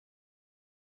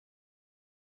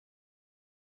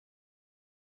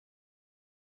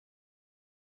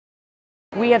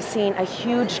we have seen a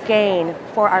huge gain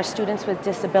for our students with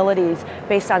disabilities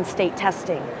based on state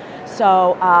testing.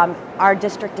 So our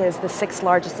district is the 6th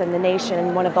largest in the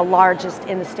nation, one of the largest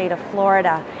in the state of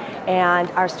Florida, and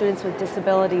our students with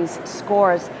disabilities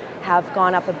scores have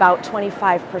gone up about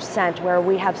 25%, where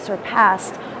we have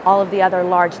surpassed all of the other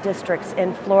large districts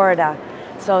in Florida.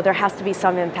 So there has to be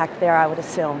some impact there, I would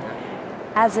assume.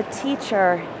 As a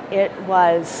teacher, it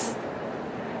was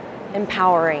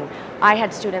empowering. I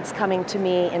had students coming to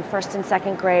me in 1st and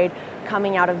 2nd grade,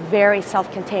 coming out of very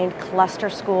self-contained cluster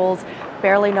schools,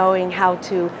 barely knowing how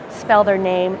to spell their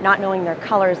name, not knowing their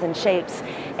colors and shapes,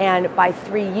 and by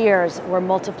 3 years we're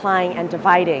multiplying and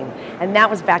dividing. And that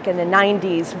was back in the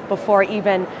 90s, before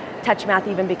even TouchMath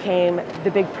even became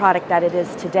the big product that it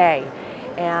is today.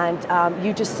 And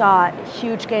you just saw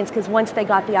huge gains, because once they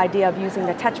got the idea of using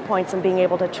the touch points and being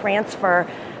able to transfer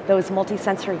those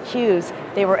multisensory cues,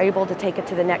 they were able to take it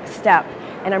to the next step.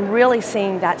 And I'm really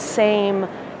seeing that same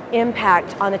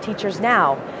impact on the teachers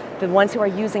now. The ones who are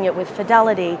using it with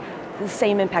fidelity, the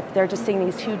same impact. They're just seeing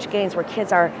these huge gains where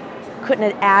kids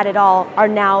couldn't add at all, are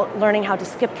now learning how to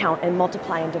skip count and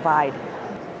multiply and divide.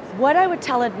 What I would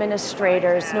tell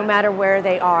administrators, no matter where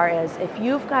they are, is if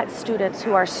you've got students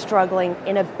who are struggling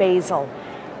in a basal,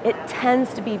 it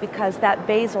tends to be because that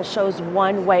basal shows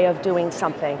one way of doing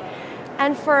something.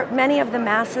 And for many of the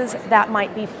masses, that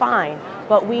might be fine.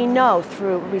 But we know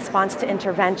through response to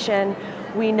intervention,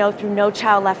 we know through No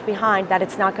Child Left Behind that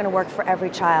it's not going to work for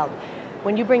every child.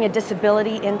 When you bring a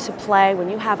disability into play, when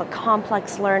you have a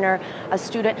complex learner, a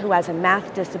student who has a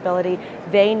math disability,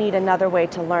 they need another way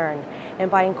to learn. And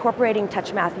by incorporating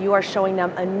TouchMath, you are showing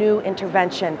them a new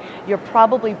intervention. You're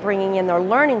probably bringing in their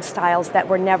learning styles that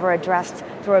were never addressed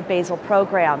through a basal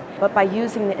program. But by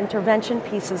using the intervention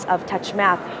pieces of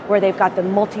TouchMath, where they've got the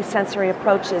multisensory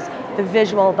approaches, the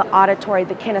visual, the auditory,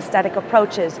 the kinesthetic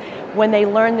approaches, when they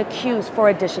learn the cues for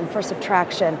addition, for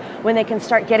subtraction, when they can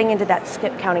start getting into that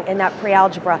skip counting and that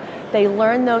pre-algebra, they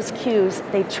learn those cues,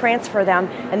 they transfer them,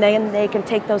 and then they can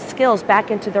take those skills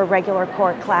back into their regular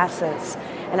core classes.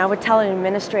 And I would tell an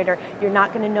administrator, you're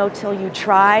not going to know till you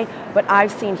try, but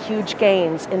I've seen huge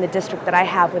gains in the district that I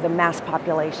have with a mass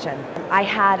population. I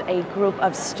had a group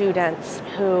of students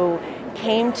who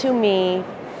came to me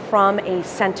from a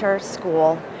center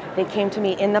school. They came to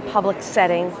me in the public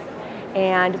setting,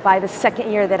 and by the 2nd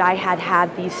year that I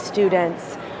had these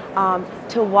students,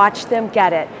 to watch them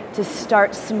get it, to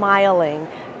start smiling,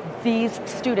 these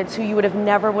students who you would have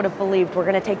never believed were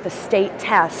going to take the state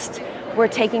test, we're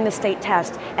taking the state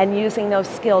test and using those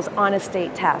skills on a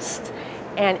state test.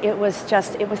 And it was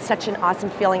such an awesome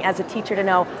feeling as a teacher to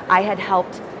know I had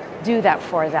helped do that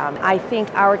for them. I think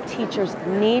our teachers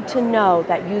need to know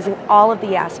that using all of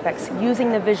the aspects,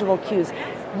 using the visual cues,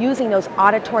 using those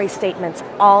auditory statements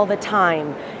all the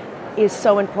time is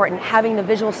so important. Having the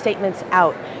visual statements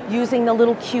out, using the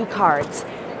little cue cards.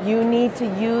 You need to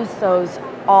use those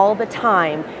all the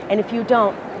time, and if you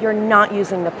don't, you're not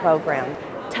using the program.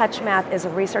 TouchMath is a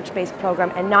research-based program,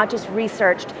 and not just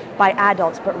researched by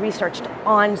adults, but researched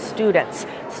on students.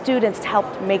 Students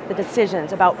helped make the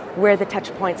decisions about where the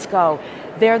touch points go.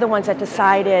 They're the ones that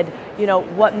decided,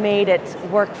 what made it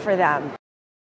work for them.